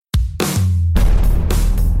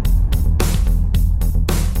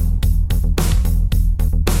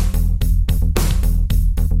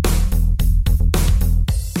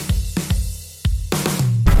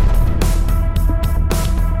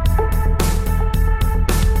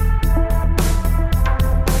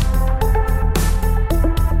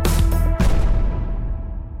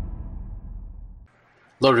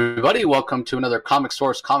Hello, everybody. Welcome to another Comic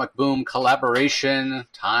Source Comic Boom collaboration.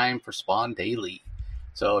 Time for Spawn Daily.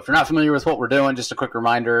 So if you're not familiar with what we're doing, just a quick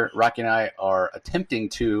reminder, Rocky and I are attempting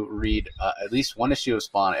to read at least one issue of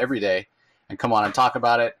Spawn every day and come on and talk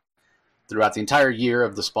about it throughout the entire year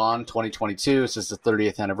of the Spawn 2022. This is the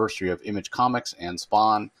 30th anniversary of Image Comics and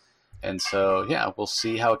Spawn. And so, yeah, we'll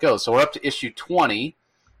see how it goes. So we're up to issue 20.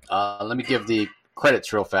 Let me give the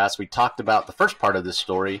credits real fast. We talked about the first part of this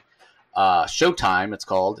story. Showtime, it's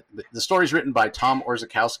called. The story is written by Tom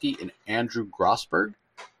Orzechowski and Andrew Gros. Greg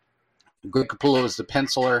Capullo is the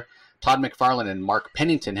penciler. Todd McFarlane and Mark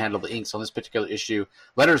Pennington handle the inks on this particular issue.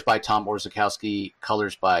 Letters by Tom Orzechowski,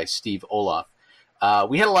 colors by Steve Oliff.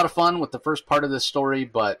 We had a lot of fun with the first part of this story,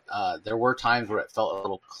 but there were times where it felt a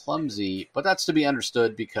little clumsy. But that's to be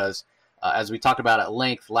understood because, as we talked about at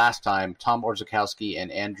length last time, Tom Orzechowski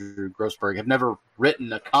and Andrew Gros have never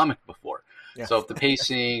written a comic before. Yeah. So if the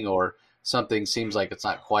pacing or something seems like it's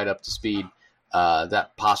not quite up to speed,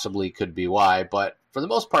 that possibly could be why. But for the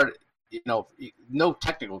most part, no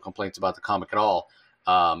technical complaints about the comic at all.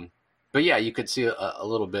 But yeah, you could see a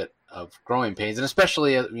little bit of growing pains, and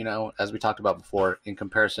especially, as we talked about before, in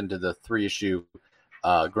comparison to the 3-issue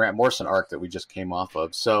Grant Morrison arc that we just came off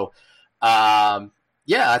of. So,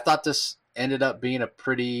 yeah, I thought this ended up being a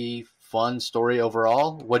pretty fun story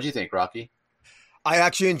overall. What do you think, Rocky? I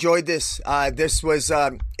actually enjoyed this. This was,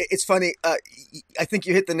 it's funny. I think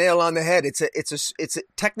you hit the nail on the head.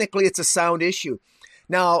 Technically it's a sound issue.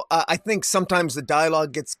 Now, I think sometimes the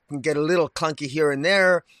dialogue can get a little clunky here and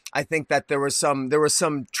there. I think that there were some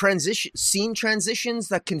scene transitions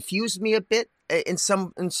that confused me a bit in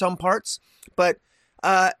some parts, but,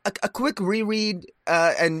 a quick reread,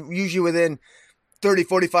 and usually within 30,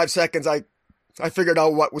 45 seconds, I figured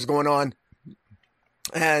out what was going on.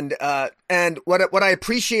 And what I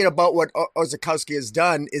appreciate about what Orzechowski has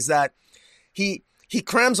done is that he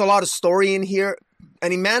crams a lot of story in here,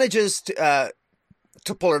 and he manages to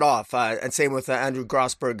pull it off. And same with Andrew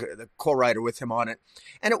Gros, the co-writer with him on it,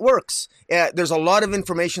 and it works. There's a lot of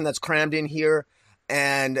information that's crammed in here,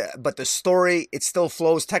 but the story, it still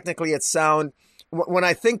flows. Technically, it's sound. When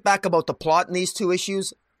I think back about the plot in these two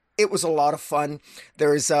issues, it was a lot of fun.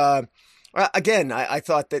 There's again, I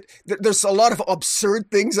thought that there's a lot of absurd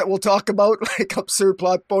things that we'll talk about, like absurd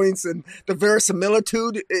plot points, and the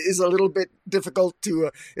verisimilitude is a little bit difficult to.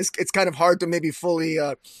 It's kind of hard to maybe fully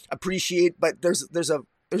appreciate, but there's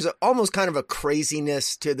almost kind of a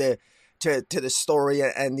craziness to the story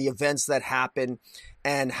and the events that happen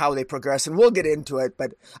and how they progress, and we'll get into it.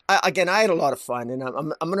 But I had a lot of fun, and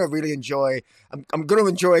I'm gonna really enjoy. I'm gonna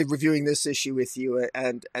enjoy reviewing this issue with you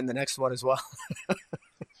and the next one as well.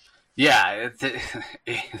 Yeah,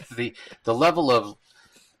 the level of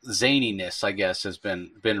zaniness, I guess, has been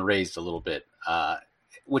raised a little bit,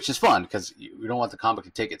 which is fun because you don't want the comic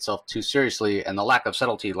to take itself too seriously, and the lack of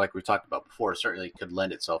subtlety, like we talked about before, certainly could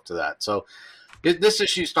lend itself to that. So this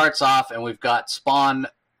issue starts off, and we've got Spawn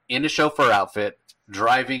in a chauffeur outfit,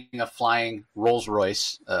 driving a flying Rolls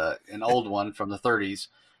Royce, an old one from the 30s,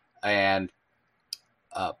 and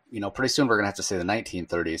pretty soon we're gonna have to say the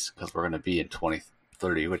 1930s because we're gonna be in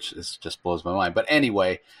 2030, which just blows my mind. But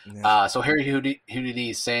anyway, yeah. So Harry Houdini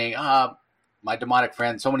is saying, my demonic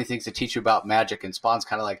friend, so many things to teach you about magic. And Spawn's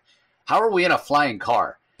kind of like, how are we in a flying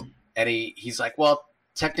car? And he's like, well,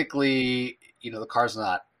 technically, the car's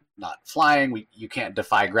not flying. You can't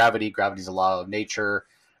defy gravity. Gravity's a law of nature.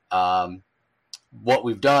 What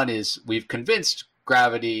we've done is we've convinced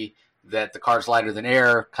gravity that the car's lighter than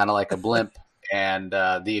air, kind of like a blimp, and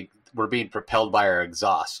we're being propelled by our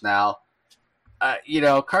exhaust. Now,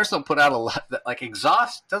 cars don't put out a lot, like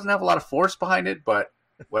exhaust doesn't have a lot of force behind it, but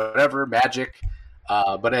whatever, magic.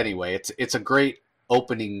 But anyway, it's a great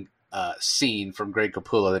opening scene from Greg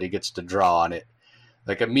Capullo that he gets to draw on it.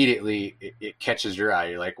 Like immediately it catches your eye.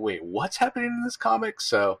 You're like, wait, what's happening in this comic?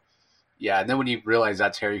 So yeah. And then when you realize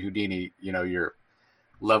that's Harry Houdini, your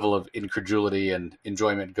level of incredulity and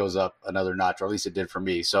enjoyment goes up another notch, or at least it did for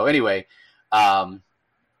me. So anyway,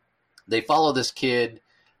 they follow this kid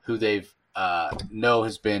who they've know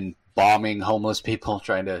has been bombing homeless people,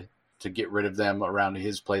 trying to get rid of them around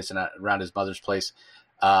his place and around his mother's place.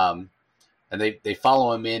 And they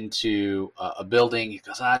follow him into a building. He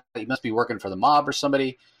goes, he must be working for the mob or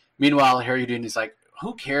somebody. Meanwhile, Harry Houdini's like,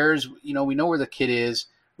 who cares? We know where the kid is.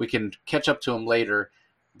 We can catch up to him later.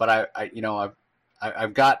 But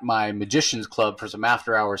I've got my magician's club for some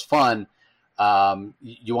after hours fun.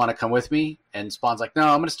 You want to come with me? And Spawn's like, no,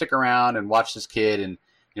 I'm going to stick around and watch this kid and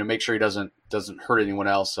make sure he doesn't hurt anyone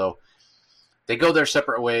else. So they go their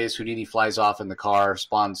separate ways. Houdini flies off in the car.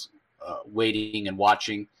 Spawn's waiting and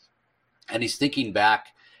watching, and he's thinking back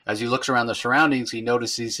As he looks around the surroundings, he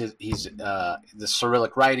notices he's the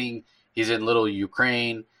Cyrillic writing. He's in Little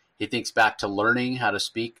Ukraine. He thinks back to learning how to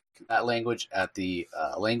speak that language at the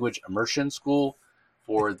language immersion school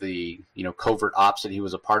for the covert ops that he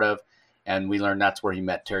was a part of. And we learned that's where he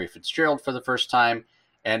met Terry Fitzgerald for the first time.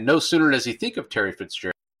 And no sooner does he think of Terry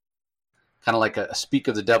Fitzgerald, kind of like a speak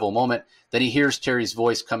of the devil moment, then he hears Terry's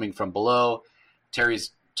voice coming from below.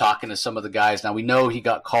 Terry's talking to some of the guys. Now, we know he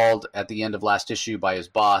got called at the end of last issue by his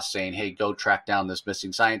boss saying, hey, go track down this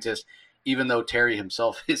missing scientist, even though Terry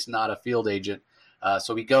himself is not a field agent.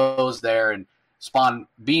 So he goes there, and Spawn,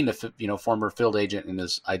 being a former field agent in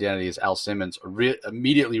his identity as Al Simmons,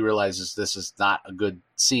 immediately realizes this is not a good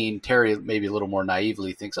scene. Terry, maybe a little more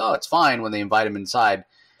naively, thinks, oh, it's fine when they invite him inside.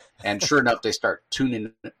 And sure enough, they start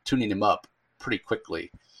tuning him up pretty quickly.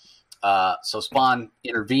 So Spawn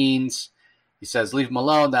intervenes. He says, leave him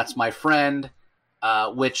alone. That's my friend,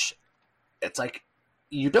 which it's like,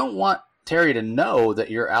 you don't want Terry to know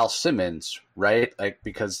that you're Al Simmons, right? Like,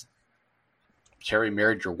 because Terry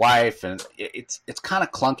married your wife, and it's kind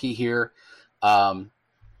of clunky here.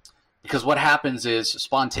 Because what happens is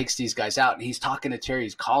Spawn takes these guys out, and he's talking to Terry.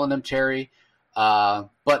 He's calling him Terry.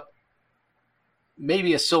 But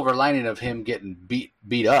maybe a silver lining of him getting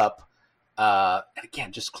beat up. And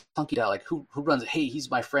again, just clunky out. Like, who runs it? Hey, he's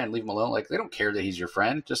my friend. Leave him alone. Like, they don't care that he's your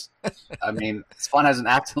friend. Just, I mean, Spawn hasn't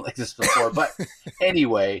acted like this before. But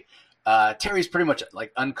anyway, Terry's pretty much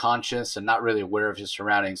like unconscious and not really aware of his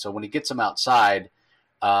surroundings. So when he gets him outside,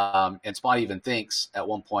 and Spawn even thinks at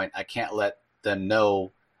one point, I can't let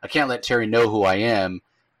Terry know who I am.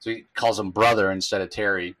 So he calls him brother instead of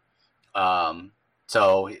Terry.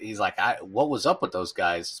 So he's like, what was up with those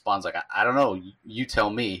guys? Spawn's like, I don't know. You tell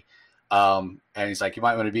me. And he's like, you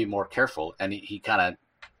might want to be more careful. And he kind of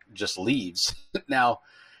just leaves. Now,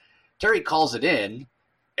 Terry calls it in.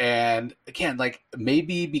 And again, like,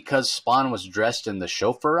 maybe because Spawn was dressed in the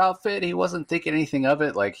chauffeur outfit, he wasn't thinking anything of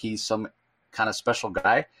it, like he's some kind of special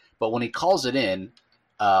guy. But when he calls it in,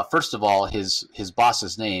 first of all, his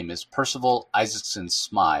boss's name is Percival Isaacson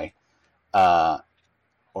Smythe,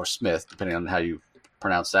 or Smith, depending on how you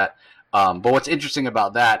pronounce that. But what's interesting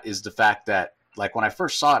about that is the fact that, like, when I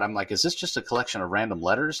first saw it, I'm like, is this just a collection of random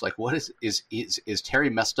letters? Like, what is Terry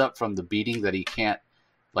messed up from the beating that he can't,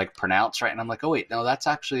 like, pronounce right? And I'm like, oh wait, no, that's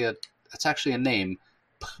actually a name.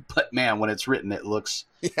 But man, when it's written, it looks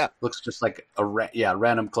just like a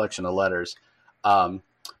random collection of letters. But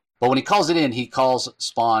when he calls it in, he calls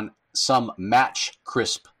Spawn some match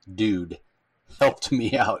crisp dude. Helped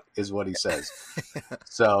me out is what he says.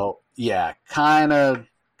 So yeah, kind of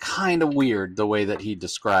weird the way that he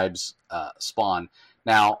describes Spawn.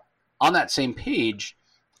 Now, on that same page,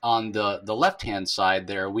 on the left-hand side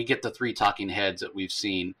there, we get the three talking heads that we've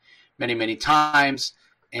seen many, many times.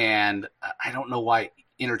 And I don't know why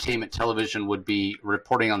entertainment television would be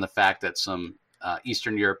reporting on the fact that some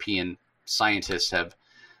Eastern European scientists have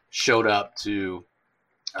showed up to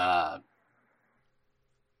the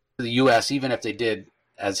U.S., even if they did,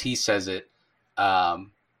 as he says it,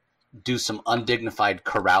 do some undignified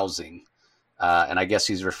carousing. And I guess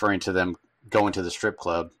he's referring to them going to the strip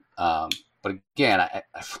club. But again, I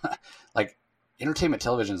like, entertainment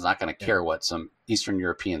television is not going to care what some Eastern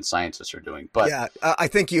European scientists are doing. But yeah, I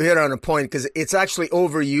think you hit on a point, because it's actually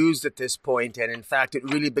overused at this point. And in fact, it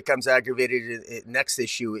really becomes aggravated in next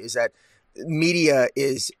issue, is that media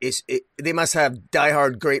they must have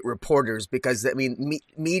diehard great reporters, because I mean,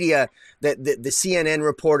 media, the CNN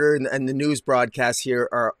reporter and the news broadcasts here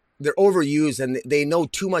they're overused, and they know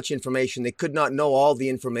too much information. They could not know all the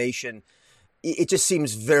information. It just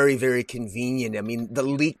seems very, very convenient. I mean, the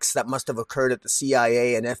leaks that must have occurred at the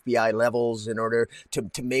CIA and FBI levels in order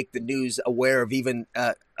to make the news aware of even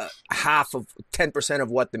half of 10% of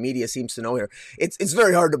what the media seems to know here. It's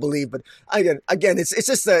very hard to believe, but again, it's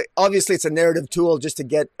just obviously it's a narrative tool just to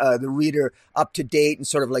get the reader up to date and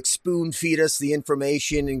sort of like spoon feed us the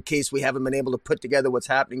information in case we haven't been able to put together what's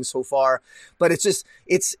happening so far. But it's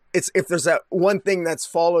if there's one thing that's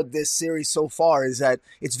followed this series so far, is that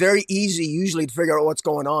it's very easy usually to figure out what's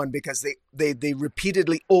going on, because they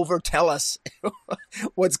repeatedly overtell us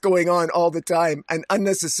what's going on all the time, and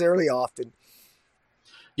unnecessarily often.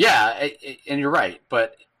 Yeah, and you're right.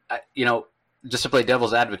 But, just to play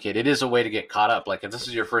devil's advocate, it is a way to get caught up. Like, if this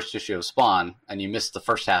is your first issue of Spawn and you missed the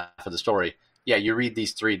first half of the story, yeah, you read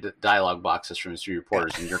these three dialogue boxes from these three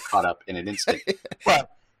reporters and you're caught up in an instant. But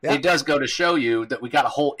it does go to show you that we got a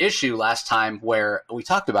whole issue last time where we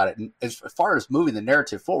talked about it. And as far as moving the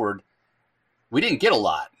narrative forward, we didn't get a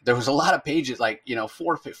lot. There was a lot of pages, like, 4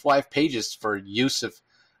 or 5 pages for use of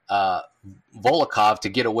Volokov to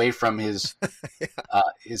get away from his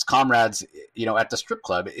his comrades, at the strip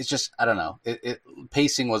club. It's just, I don't know.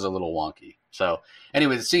 Pacing was a little wonky. So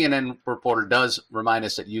anyway, the CNN reporter does remind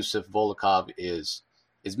us that Yusuf Volokov is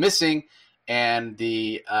missing, and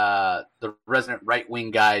the resident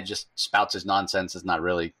right-wing guy just spouts his nonsense. Is not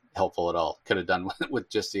really helpful at all. Could have done with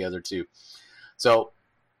just the other two. So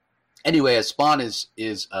anyway, as Spawn is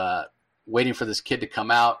waiting for this kid to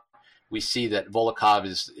come out, we see that Volokov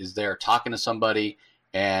is there talking to somebody,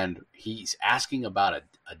 and he's asking about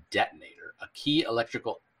a detonator. A key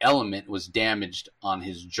electrical element was damaged on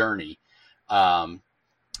his journey.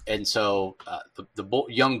 And so the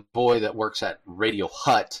young boy that works at Radio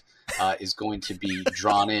Hut is going to be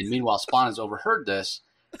drawn in. Meanwhile, Spawn has overheard this,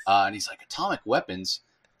 and he's like, atomic weapons?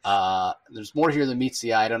 There's more here than meets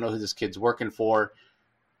the eye. I don't know who this kid's working for.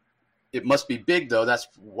 It must be big, though. That's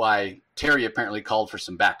why Terry apparently called for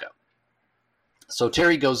some backup. So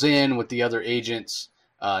Terry goes in with the other agents,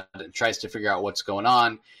 tries to figure out what's going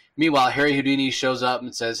on. Meanwhile, Harry Houdini shows up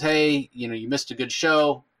and says, hey, you missed a good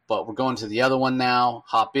show, but we're going to the other one now.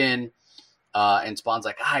 Hop in. And Spawn's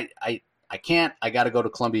like, I can't. I got to go to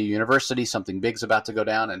Columbia University. Something big's about to go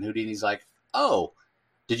down. And Houdini's like, oh,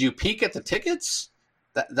 did you peek at the tickets?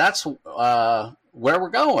 That's where we're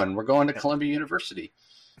going. We're going to Columbia University.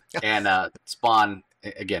 And Spawn,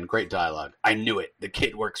 again, great dialogue. I knew it. The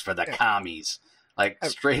kid works for the commies. Like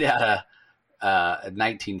straight out of a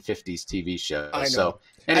 1950s TV show. I know. So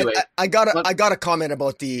anyway, I gotta comment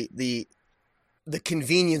about the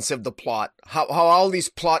convenience of the plot. How all these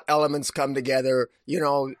plot elements come together.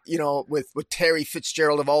 With Terry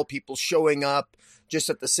Fitzgerald of all people showing up just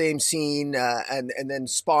at the same scene, and then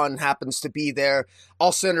Spawn happens to be there,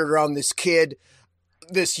 all centered around this kid.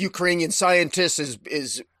 This Ukrainian scientist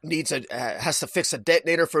has to fix a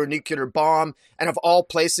detonator for a nuclear bomb, and of all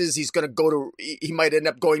places, he might end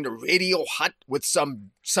up going to Radio Hut with some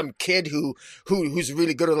kid who's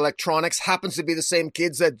really good at electronics. Happens to be the same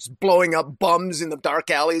kids that's blowing up bums in the dark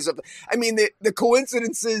alleys of. I mean, the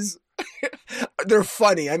coincidences, they're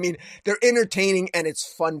funny. I mean, they're entertaining and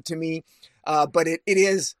it's fun to me. But it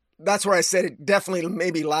is. That's where I said it definitely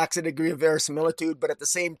maybe lacks a degree of verisimilitude, but at the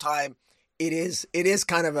same time. It is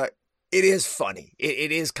funny.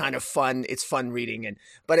 It is kind of fun. It's fun reading.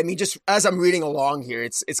 But I mean, just as I'm reading along here,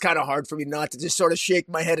 it's kind of hard for me not to just sort of shake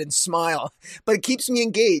my head and smile, but it keeps me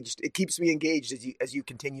engaged. It keeps me engaged as you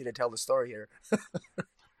continue to tell the story here.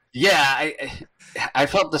 Yeah, I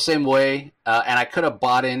felt the same way. And I could have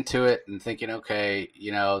bought into it and thinking, okay,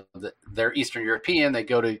 they're Eastern European. They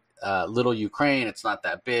go to little Ukraine. It's not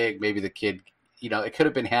that big. Maybe the kid, it could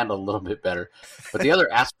have been handled a little bit better. But the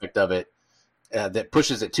other aspect of it, that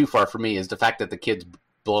pushes it too far for me is the fact that the kid's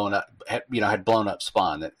had blown up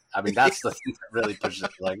Spawn. That's the thing that really pushes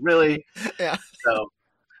it. Like, really? Yeah. So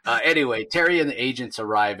anyway, Terry and the agents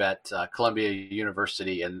arrive at Columbia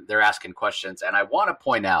University, and they're asking questions. And I want to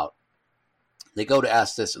point out, they go to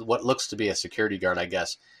ask this, what looks to be a security guard, I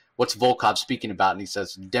guess. What's Volkov speaking about? And he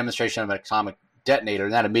says, demonstration of an atomic detonator.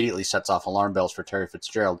 And that immediately sets off alarm bells for Terry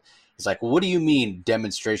Fitzgerald. He's like, well, what do you mean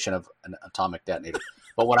demonstration of an atomic detonator?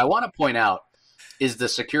 But what I want to point out is the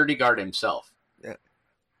security guard himself. Yeah.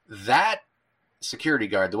 That security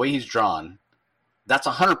guard, the way he's drawn, that's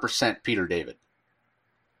 100% Peter David.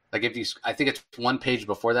 Like I think it's one page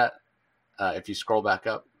before that. If you scroll back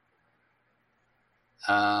up.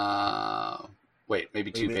 Wait,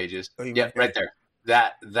 maybe two pages. Yeah, right there.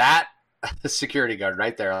 That security guard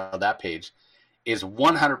right there on that page is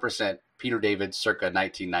 100% Peter David circa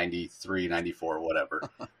 1993, 94, whatever.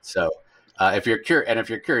 So if you're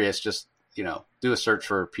curious, just, do a search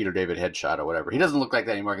for Peter David headshot or whatever. He doesn't look like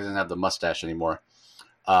that anymore because he doesn't have the mustache anymore.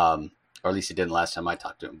 Or at least he didn't last time I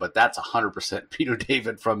talked to him. But that's 100% Peter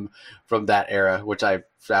David from that era, which I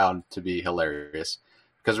found to be hilarious.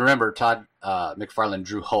 Because remember, Todd McFarlane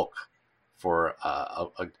drew Hulk for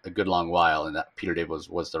a good long while, and that Peter David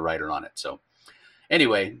was the writer on it. So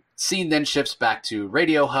anyway, scene then shifts back to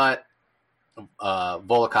Radio Hut.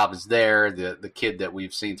 Volokov is there. The kid that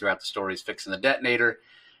we've seen throughout the story is fixing the detonator.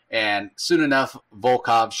 And soon enough,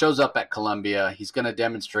 Volkov shows up at Columbia. He's going to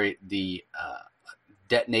demonstrate the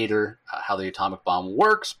detonator, how the atomic bomb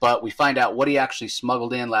works. But we find out what he actually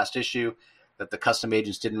smuggled in last issue that the custom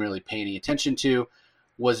agents didn't really pay any attention to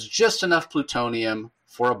was just enough plutonium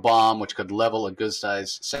for a bomb which could level a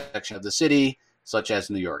good-sized section of the city, such as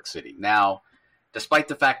New York City. Now, despite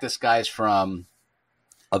the fact this guy's from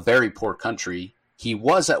a very poor country, he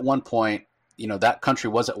was at one point, that country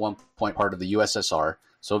was at one point part of the USSR,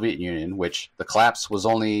 Soviet Union, which the collapse was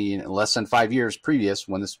only less than 5 years previous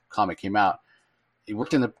when this comic came out. He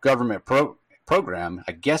worked in the government program.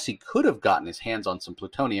 I guess he could have gotten his hands on some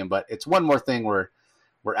plutonium, but it's one more thing we're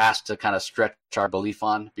asked to kind of stretch our belief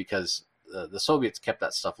on, because the Soviets kept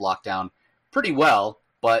that stuff locked down pretty well.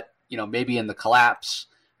 But, maybe in the collapse,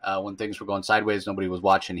 when things were going sideways, nobody was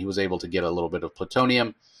watching, he was able to get a little bit of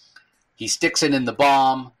plutonium. He sticks it in the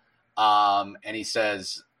bomb, and he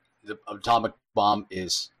says the atomic bomb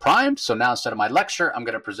is primed. So now, instead of my lecture, I'm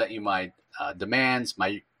going to present you my demands.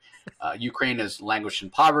 Ukraine has languished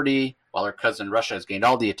in poverty, while her cousin Russia has gained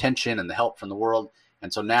all the attention and the help from the world.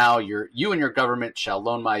 And so now you and your government shall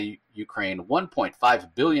loan my Ukraine $1.5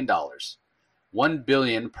 billion, $1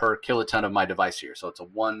 billion per kiloton of my device here. So it's a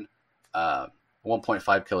 1.5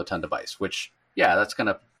 kiloton device, which, yeah, that's going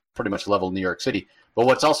to pretty much level New York City. But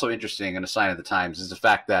what's also interesting and a sign of the times is the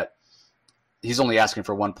fact that he's only asking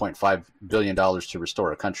for $1.5 billion to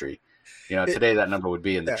restore a country. Today that number would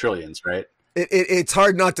be in the trillions, right? It's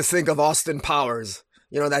hard not to think of Austin Powers.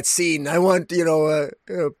 That scene. I want, Dr.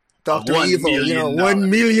 Evil, $1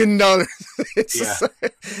 million.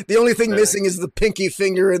 The only thing missing is the pinky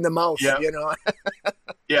finger in the mouth,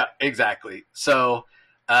 Yeah, exactly. So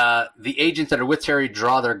the agents that are with Terry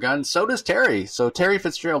draw their guns. So does Terry. So Terry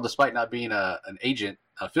Fitzgerald, despite not being an agent,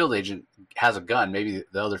 a field agent, has a gun. Maybe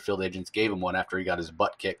the other field agents gave him one after he got his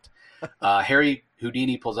butt kicked. Harry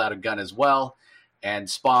Houdini pulls out a gun as well. And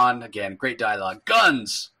Spawn, again, great dialogue.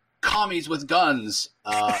 Guns! Commies with guns!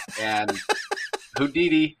 And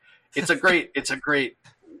Houdini, it's a great,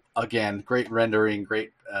 again, great rendering,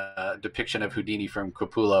 great depiction of Houdini from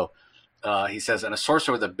Capullo. He says, and a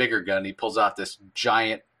sorcerer with a bigger gun, he pulls out this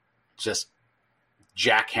giant, just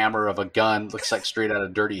jackhammer of a gun, looks like straight out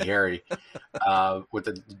of Dirty Harry, with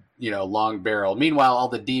a long barrel. Meanwhile, all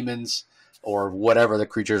the demons or whatever the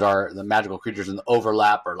creatures are, the magical creatures in the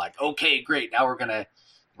overlap, are like, okay, great, now we're gonna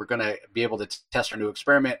be able to test our new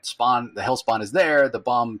experiment. Spawn, the Hell Spawn is there, the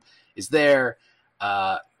bomb is there.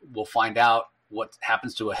 We'll find out what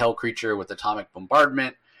happens to a hell creature with atomic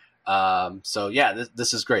bombardment. So yeah,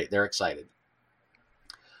 this is great. They're excited.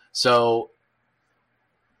 So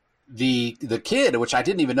the kid, which I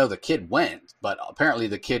didn't even know the kid went, but apparently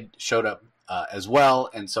the kid showed up as well,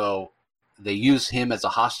 and so they use him as a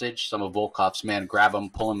hostage. Some of Volkov's men grab him,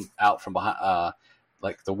 pull him out from behind,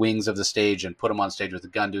 like the wings of the stage, and put him on stage with a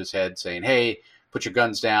gun to his head, saying, "Hey, put your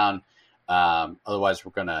guns down, otherwise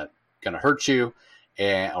we're gonna hurt you,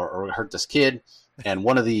 or hurt this kid." And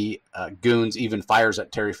one of the goons even fires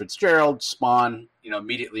at Terry Fitzgerald. Spawn,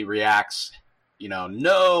 immediately reacts.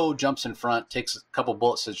 No, jumps in front, takes a couple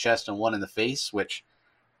bullets to the chest and one in the face, which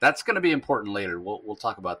that's going to be important later. We'll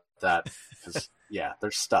talk about that because yeah,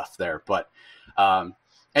 there's stuff there. But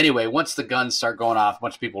anyway, once the guns start going off, a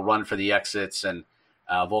bunch of people run for the exits, and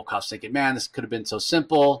Volkov's thinking, man, this could have been so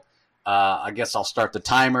simple. I guess I'll start the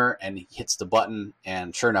timer, and he hits the button,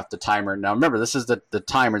 and sure enough, the timer. Now remember, this is the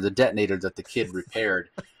timer, the detonator that the kid repaired.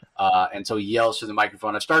 And so he yells through the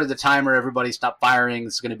microphone, I started the timer, everybody stop firing,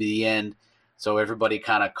 this is going to be the end. So everybody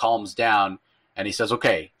kind of calms down, and he says,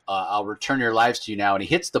 okay, I'll return your lives to you now. And he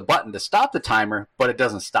hits the button to stop the timer, but it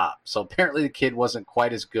doesn't stop. So apparently the kid wasn't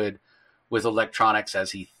quite as good with electronics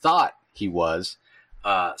as he thought he was.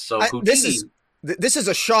 Houdini... This is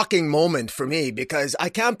a shocking moment for me because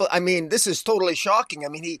this is totally shocking. I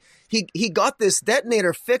mean, he got this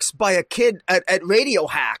detonator fixed by a kid at Radio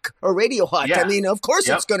Hack or Radio Hut. Yeah. I mean, of course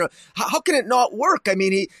it's going to, how can it not work? I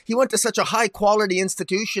mean, he went to such a high quality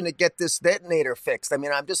institution to get this detonator fixed. I mean,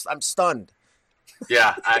 I'm stunned.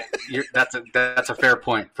 Yeah, that's a fair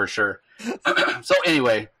point for sure. So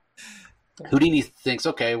anyway, Houdini thinks,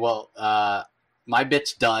 okay, well, my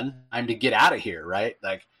bit's done. I'm to get out of here, right?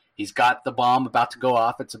 Like, he's got the bomb about to go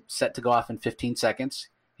off. It's set to go off in 15 seconds.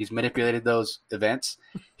 He's manipulated those events.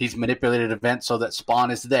 He's manipulated events so that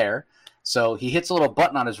Spawn is there. So he hits a little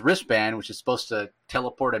button on his wristband, which is supposed to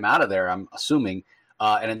teleport him out of there, I'm assuming.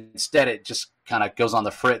 And instead it just kind of goes on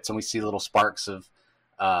the fritz, and we see little sparks of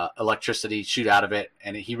electricity shoot out of it.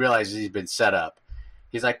 And he realizes he's been set up.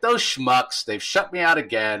 He's like, those schmucks, they've shut me out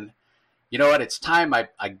again. You know what? It's time I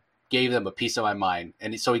gave them a piece of my mind.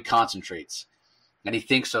 And so he concentrates. And he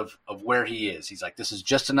thinks of where he is. He's like, this is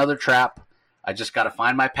just another trap. I just got to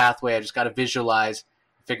find my pathway. I just got to visualize,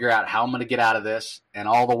 figure out how I'm going to get out of this. And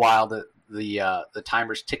all the while, the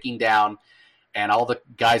timer's ticking down, and all the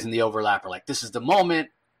guys in the overlap are like, this is the moment,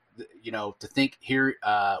 to think here.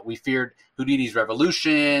 We feared Houdini's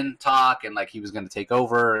revolution talk, and like he was going to take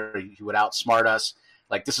over, he would outsmart us.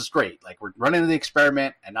 Like, this is great. Like, we're running the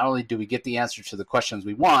experiment, and not only do we get the answer to the questions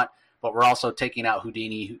we want, but we're also taking out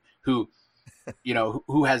Houdini, who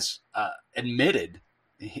has admitted,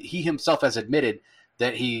 he himself has admitted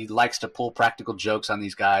that he likes to pull practical jokes on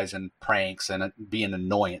these guys and pranks and be an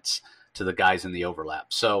annoyance. to the guys in the overlap.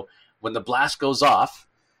 So when the blast goes off,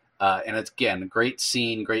 and it's, again, great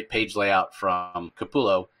scene, great page layout from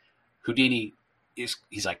Capullo, Houdini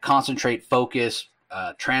he's like, concentrate, focus,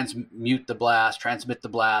 transmit the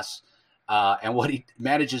blast. And what he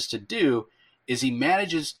manages to do is he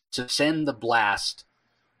manages to send the blast.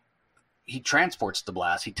 He transports the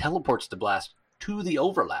blast. He teleports the blast to the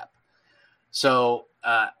overlap. So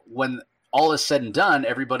when all is said and done,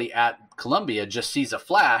 everybody at Columbia just sees a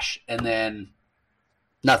flash and then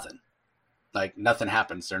nothing. Like, nothing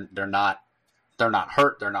happens. They're not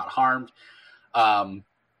hurt. They're not harmed.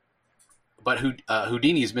 But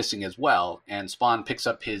Houdini's missing as well. And Spawn picks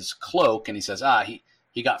up his cloak and he says,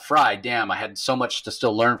 he got fried. Damn, I had so much to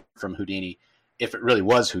still learn from Houdini. If it really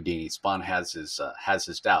was Houdini, Spawn has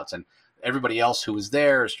his doubts. And everybody else who was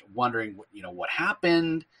there is wondering, what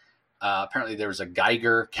happened. Apparently there was a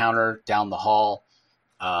Geiger counter down the hall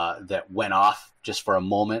that went off just for a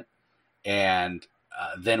moment and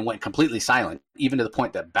then went completely silent, even to the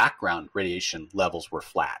point that background radiation levels were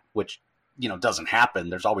flat, which, doesn't happen.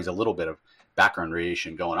 There's always a little bit of background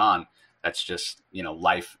radiation going on. That's just,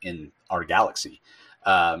 life in our galaxy.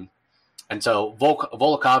 And so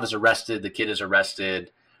Volokov is arrested. The kid is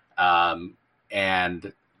arrested.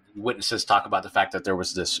 And witnesses talk about the fact that there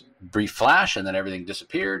was this brief flash and then everything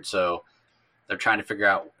disappeared. So they're trying to figure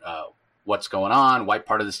out what's going on. White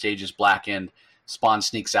part of the stage is blackened. Spawn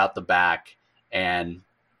sneaks out the back and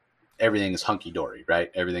everything is hunky-dory, right?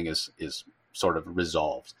 Everything is sort of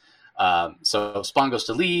resolved. So Spawn goes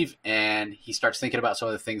to leave and he starts thinking about some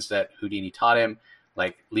of the things that Houdini taught him,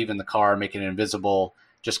 like leaving the car, making it invisible,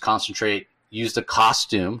 just concentrate, use the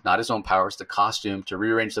costume, not his own powers, the costume to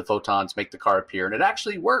rearrange the photons, make the car appear. And it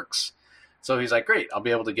actually works. So he's like, great, I'll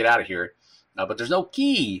be able to get out of here. But there's no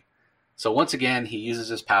key. So once again, he uses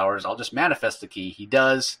his powers. I'll just manifest the key. He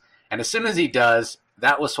does. And as soon as he does,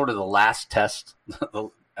 that was sort of the last test.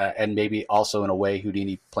 And maybe also in a way,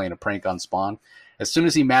 Houdini playing a prank on Spawn. As soon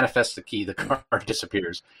as he manifests the key, the car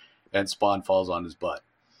disappears and Spawn falls on his butt.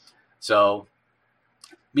 So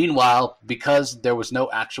meanwhile, because there was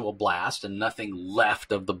no actual blast and nothing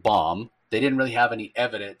left of the bomb, they didn't really have any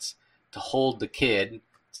evidence to hold the kid.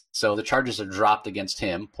 So the charges are dropped against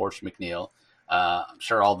him, Porsche McNeil. I'm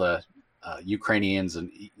sure all the Ukrainians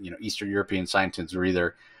and Eastern European scientists were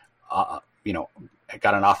either got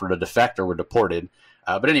an offer to defect or were deported.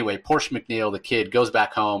 But anyway, Porsche McNeil, the kid, goes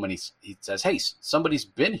back home and he says, "Hey, somebody's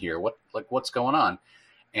been here. What's going on?"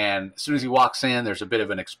 And as soon as he walks in, there's a bit of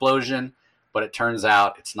an explosion, but it turns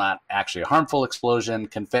out it's not actually a harmful explosion.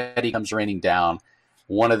 Confetti comes raining down.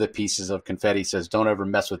 One of the pieces of confetti says, "Don't ever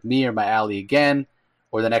mess with me or my alley again,"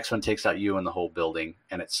 or the next one takes out you and the whole building,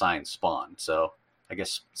 and it signs Spawn. So I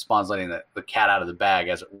guess Spawn's letting the cat out of the bag,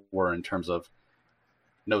 as it were, in terms of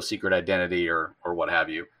no secret identity or what have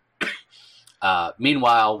you.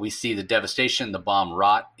 Meanwhile, we see the devastation, the bomb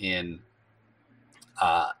rot in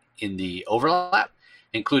the overlap,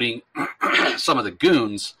 including some of the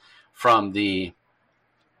goons that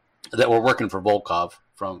were working for Volkov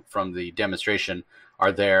from the demonstration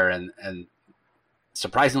are there, and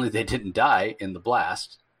surprisingly, they didn't die in the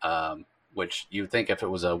blast, which you would think if it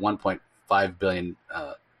was a 1.5 billion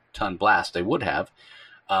ton blast, they would have.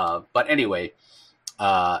 But anyway,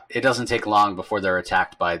 it doesn't take long before they're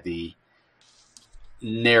attacked by the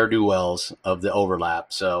ne'er-do-wells of the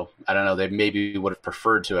overlap. So I don't know, they maybe would have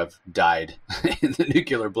preferred to have died in the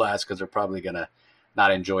nuclear blast because they're probably going to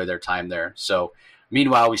not enjoy their time there. So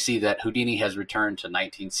meanwhile, we see that Houdini has returned to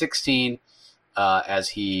 1916 as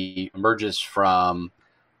he emerges from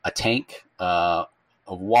a tank of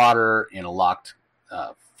water in a locked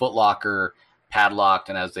footlocker, padlocked,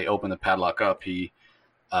 and as they open the padlock up,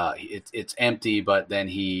 it's empty, but then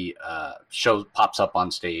he pops up on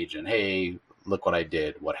stage and, "Hey, look what I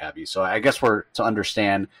did," what have you. So I guess we're to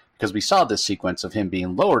understand, because we saw this sequence of him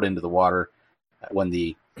being lowered into the water when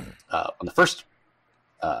the first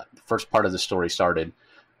part of the story started.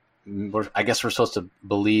 I guess we're supposed to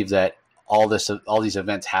believe that all these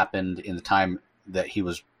events happened in the time that he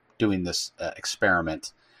was doing this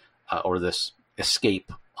experiment or this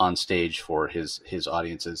escape on stage for his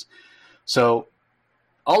audiences. So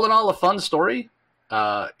all in all, a fun story.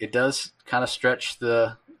 It does kind of stretch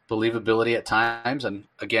the believability at times. And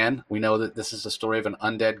again, we know that this is a story of an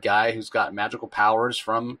undead guy who's got magical powers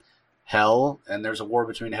from hell, and there's a war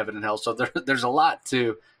between heaven and hell. So there's a lot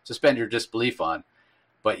to suspend your disbelief on.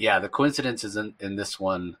 But yeah, the coincidences in this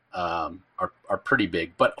one are pretty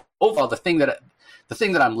big. But overall, the thing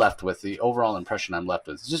that I'm left with, the overall impression I'm left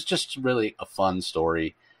with, is just really a fun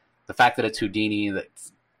story. The fact that it's Houdini, that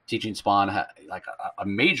teaching Spawn like a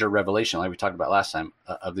major revelation, like we talked about last time,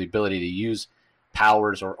 of the ability to use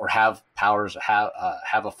powers or have powers,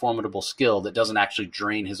 have a formidable skill that doesn't actually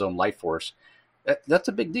drain his own life force. That's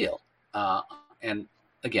a big deal. And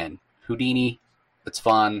again, Houdini, it's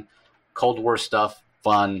fun. Cold War stuff,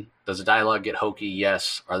 fun. Does the dialogue get hokey?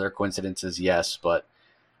 Yes. Are there coincidences? Yes. But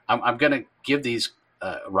I'm going to give these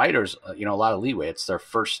writers, a lot of leeway. It's their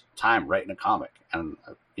first time writing a comic, and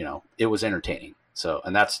it was entertaining. So,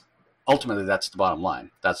 and that's ultimately that's the bottom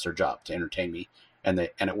line. That's their job, to entertain me, and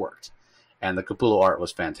it worked. And the Capullo art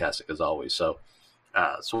was fantastic as always. So,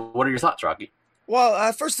 what are your thoughts, Rocky?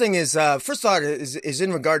 Well, first thought is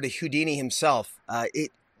in regard to Houdini himself.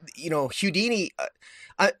 Houdini.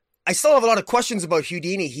 I still have a lot of questions about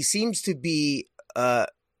Houdini. Houdini seems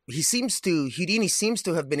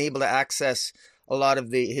to have been able to access a lot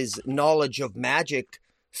of his knowledge of magic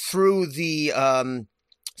through the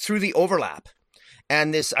overlap.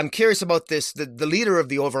 And I'm curious about this. The leader of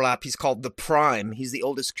the overlap, he's called the Prime. He's the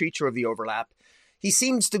oldest creature of the overlap. They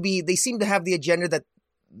seem to have the agenda that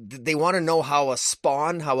they want to know how a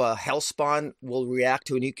hell spawn will react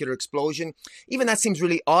to a nuclear explosion. Even that seems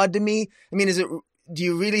really odd to me. I mean, do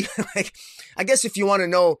you really like, I guess if you want to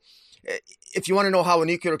know how a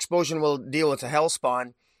nuclear explosion will deal with a hell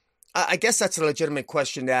spawn, I guess that's a legitimate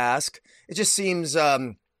question to ask. It just seems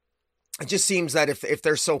that if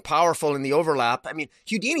they're so powerful in the overlap, I mean,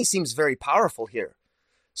 Houdini seems very powerful here.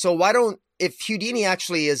 So if Houdini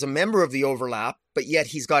actually is a member of the overlap, but yet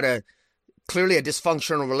he's got clearly a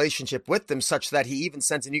dysfunctional relationship with them, such that he even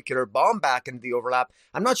sends a nuclear bomb back into the overlap.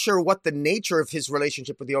 I'm not sure what the nature of his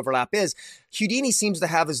relationship with the overlap is. Houdini seems to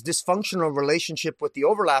have his dysfunctional relationship with the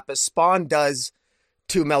overlap as Spawn does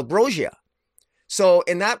to Malbrosia. So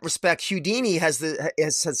in that respect, Houdini has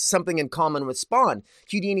something in common with Spawn.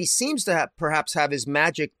 Houdini seems to perhaps have his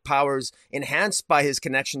magic powers enhanced by his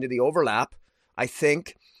connection to the overlap, I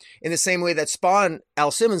think, in the same way that Spawn,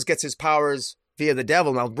 Al Simmons, gets his powers via the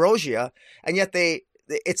devil, Malbrosia, and yet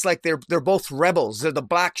it's like they're both rebels. They're the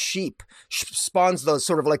black sheep. Spawn's the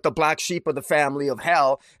sort of like the black sheep of the family of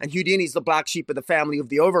hell, and Houdini's the black sheep of the family of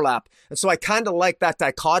the overlap. And so I kind of like that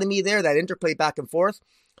dichotomy there, that interplay back and forth.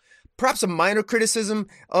 Perhaps a minor criticism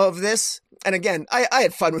of this, and again, I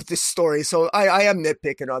had fun with this story, so I am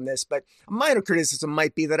nitpicking on this, but a minor criticism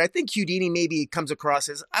might be that I think Houdini maybe comes across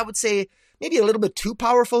as, I would say, maybe a little bit too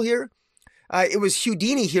powerful here. It was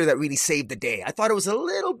Houdini here that really saved the day. I thought it was a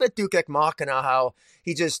little bit Deus Ex Machina, how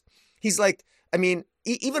he's like, I mean,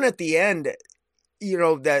 even at the end,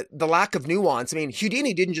 the lack of nuance. I mean,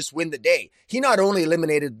 Houdini didn't just win the day. He not only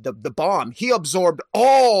eliminated the bomb, he absorbed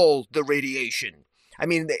all the radiation. I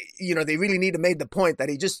mean, they really need to make the point that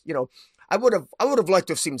he just, I would have liked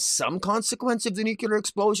to have seen some consequence of the nuclear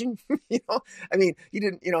explosion. I mean, he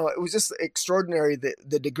didn't, it was just extraordinary.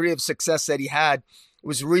 The degree of success that he had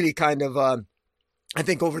was really kind of, I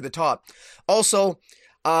think, over the top. Also,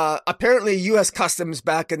 apparently U.S. customs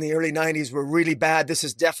back in the early 90s were really bad. This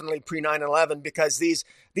is definitely pre-9/11, because these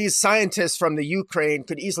scientists from the Ukraine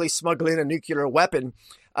could easily smuggle in a nuclear weapon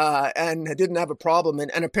and didn't have a problem.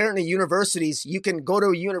 And apparently universities, you can go to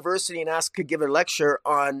a university and ask to give a lecture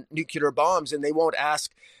on nuclear bombs, and they won't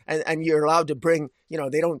ask, and you're allowed to bring,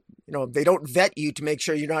 they don't vet you to make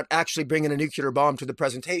sure you're not actually bringing a nuclear bomb to the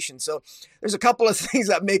presentation. So there's a couple of things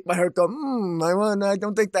that make my heart go, I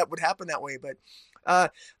don't think that would happen that way. But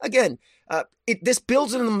again, this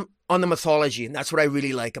builds on the mythology, and that's what I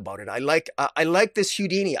really like about it. I like this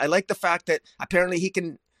Houdini. I like the fact that apparently he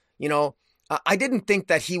can, I didn't think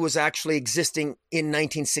that he was actually existing in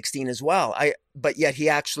 1916 as well. But yet he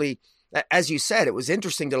actually, as you said, it was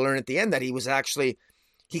interesting to learn at the end that he was actually,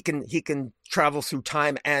 he can travel through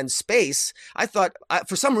time and space. I thought,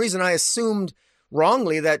 for some reason, I assumed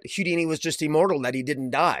wrongly that Houdini was just immortal, that he didn't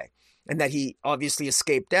die, and that he obviously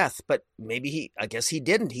escaped death. But maybe I guess he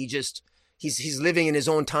didn't. He's living in his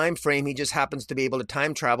own time frame. He just happens to be able to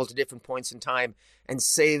time travel to different points in time and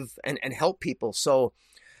save and help people. So,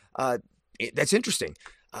 that's interesting.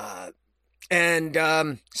 So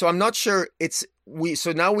I'm not sure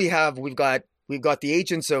so now we've got the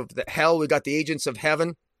agents of the hell, we've got the agents of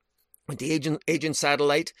heaven with the agent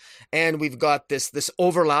satellite, and we've got this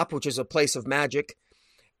overlap, which is a place of magic.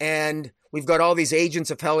 And we've got all these agents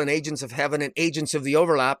of hell and agents of heaven and agents of the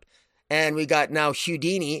overlap. And we got now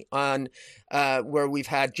Houdini on, where we've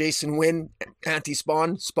had Jason Wynn,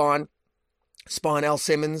 Anti-Spawn, Spawn, L.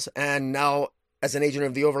 Simmons, and now as an agent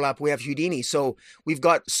of the overlap, we have Houdini. So we've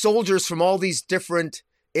got soldiers from all these different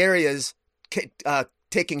areas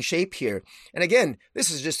taking shape here. And again, this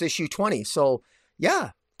is just issue 20. So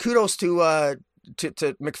yeah, kudos to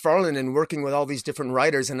McFarlane in working with all these different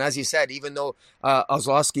writers. And as you said, even though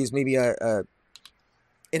Orzechowski is maybe a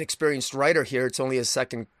inexperienced writer here. It's only his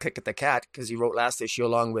second kick at the cat because he wrote last issue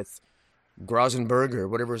along with Grosenberg or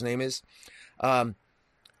whatever his name is. So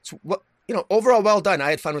what, overall, well done. I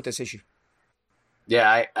had fun with this issue.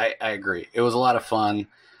 Yeah, I agree. It was a lot of fun.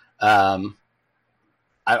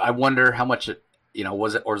 I wonder how much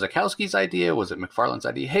was it Orzechowski's idea? Was it McFarlane's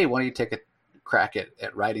idea? Hey, why don't you take a crack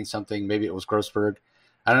at writing something? Maybe it was Grossberg.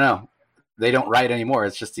 I don't know. They don't write anymore.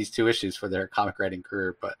 It's just these 2 issues for their comic writing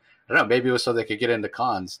career. But I don't know. Maybe it was so they could get into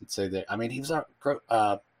cons and say that. I mean,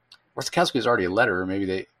 Orzechowski was already a letterer.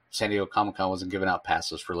 Maybe San Diego Comic-Con wasn't giving out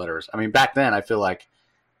passes for letterers. I mean, back then I feel like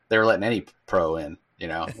they were letting any pro in.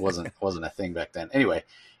 It wasn't a thing back then. Anyway,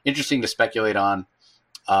 interesting to speculate on.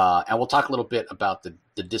 And we'll talk a little bit about the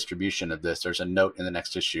distribution of this. There's a note in the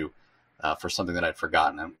next issue for something that I'd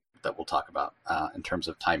forgotten that we'll talk about in terms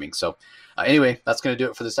of timing. So anyway, that's going to do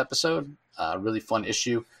it for this episode. Really fun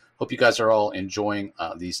issue. Hope you guys are all enjoying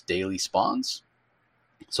these daily spawns.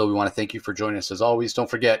 So we want to thank you for joining us as always. Don't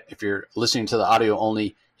forget, if you're listening to the audio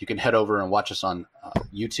only, you can head over and watch us on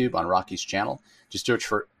YouTube on Rocky's channel. Just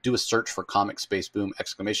do a search for Comic Space Boom !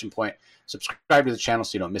 Subscribe to the channel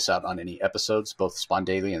so you don't miss out on any episodes, both Spawn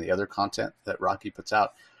Daily and the other content that Rocky puts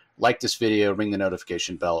out. Like this video, ring the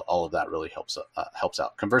notification bell. All of that really helps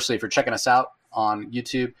out. Conversely, if you're checking us out on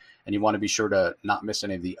YouTube and you want to be sure to not miss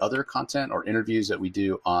any of the other content or interviews that we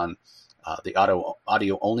do on the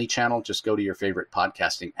audio only channel, just go to your favorite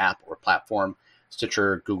podcasting app or platform,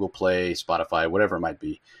 Stitcher, Google Play, Spotify, whatever it might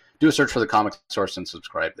be. Do a search for the Comic Source and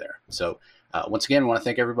subscribe there. So once again, we want to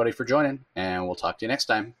thank everybody for joining, and we'll talk to you next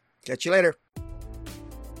time. Catch you later.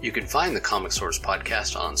 You can find the Comic Source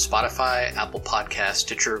podcast on Spotify, Apple Podcasts,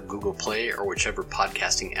 Stitcher, Google Play, or whichever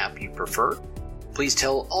podcasting app you prefer. Please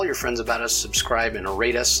tell all your friends about us, subscribe, and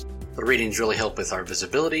rate us. The ratings really help with our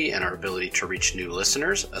visibility and our ability to reach new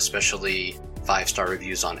listeners, especially 5-star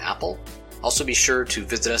reviews on Apple. Also be sure to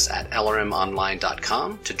visit us at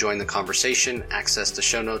lrmonline.com to join the conversation, access the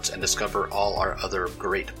show notes, and discover all our other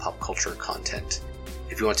great pop culture content.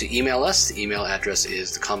 If you want to email us, the email address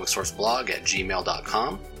is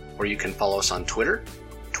thecomicsourceblog@gmail.com, or you can follow us on Twitter,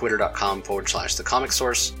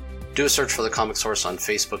 twitter.com/thecomicsource. Do a search for The Comic Source on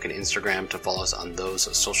Facebook and Instagram to follow us on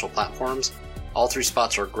those social platforms. All 3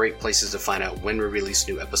 spots are great places to find out when we release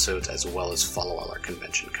new episodes, as well as follow all our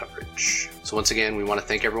convention coverage. So once again, we want to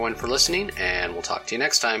thank everyone for listening, and we'll talk to you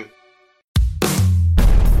next time.